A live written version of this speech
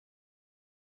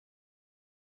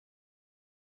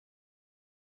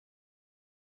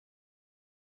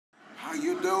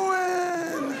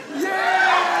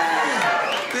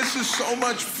is so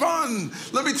much fun.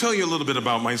 Let me tell you a little bit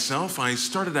about myself. I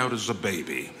started out as a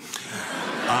baby.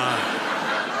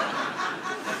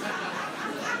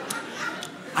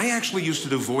 I actually used to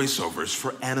do voiceovers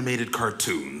for animated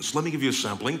cartoons. Let me give you a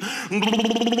sampling.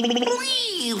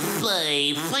 Please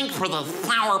say, thanks for the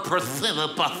sour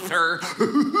persimmon buster.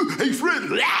 Hey, Fred.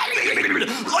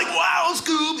 Like wow,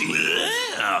 Scoob.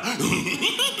 Yeah.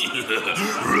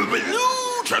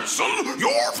 No, Jetson,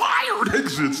 you're fired.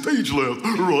 Exit stage left.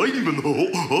 Right even though.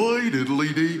 Hi,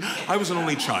 diddly dee. I was an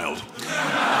only child.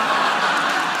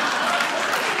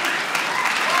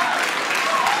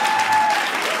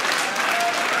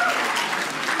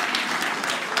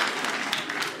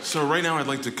 So right now I'd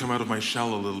like to come out of my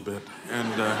shell a little bit,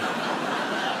 and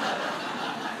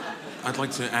I'd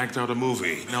like to act out a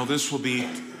movie. Now this will be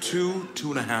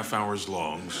 2.5 hours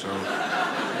long, so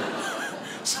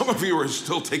some of you are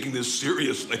still taking this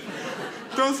seriously.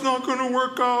 That's not gonna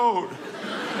work out.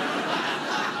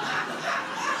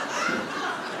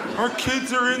 Our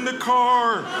kids are in the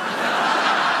car.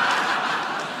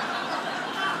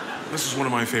 This is one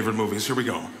of my favorite movies. Here we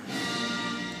go.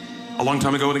 A long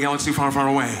time ago in a galaxy far, far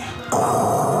away.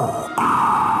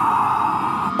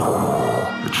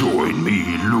 Join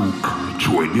me, Luke.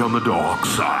 Join me on the dark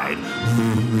side.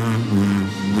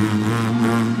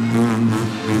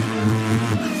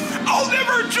 I'll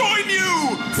never join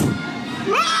you!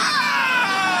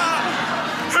 Ah!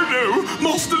 Hello,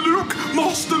 Master Luke,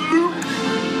 Master Luke.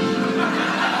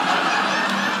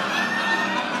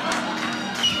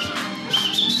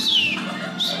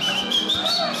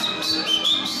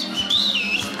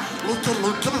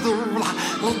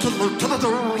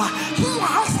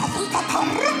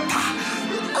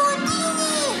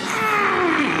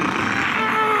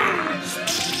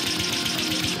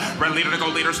 Red leader to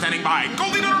gold leader standing by.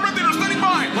 Gold leader to red leader standing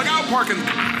by. Look out, parking.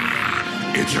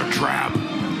 It's a trap.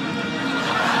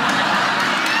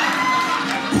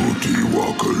 Uti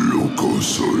waka loco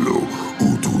solo.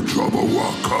 Utu traba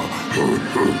waka.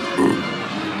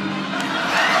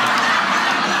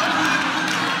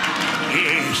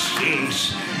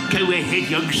 Yes. Go ahead,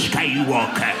 young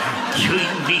Skywalker.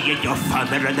 Join me and your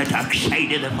father on the dark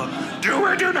side of the moon. Do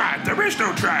or do not. There is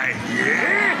no try.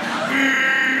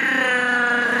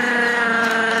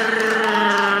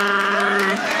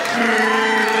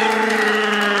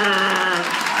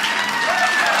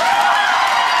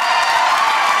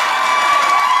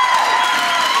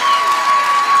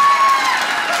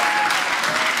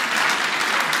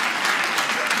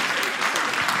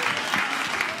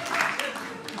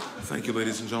 Thank you,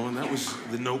 ladies and gentlemen. That was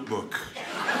The Notebook.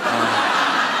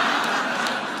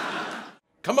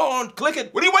 Come on, click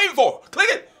it. What are you waiting for? Click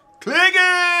it. Click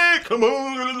it. Come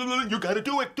on. You gotta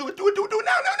do it. Do it.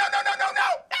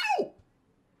 No.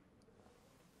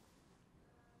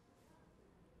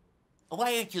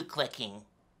 Why aren't you clicking?